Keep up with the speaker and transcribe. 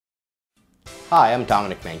Hi, I'm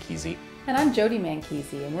Domenic Manchisi. And I'm Jody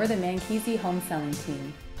Manchisi, and we're the Manchisi Home Selling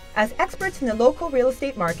Team. As experts in the local real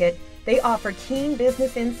estate market, they offer keen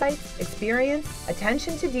business insights, experience,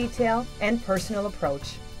 attention to detail, and personal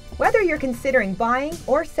approach. Whether you're considering buying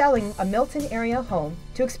or selling a Milton area home,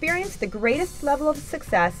 to experience the greatest level of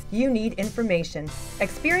success, you need information.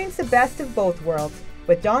 Experience the best of both worlds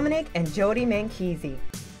with Domenic and Jody Manchisi.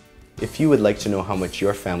 If you would like to know how much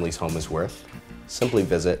your family's home is worth, simply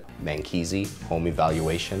visit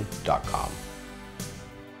ManchisiHomeEvaluation.com.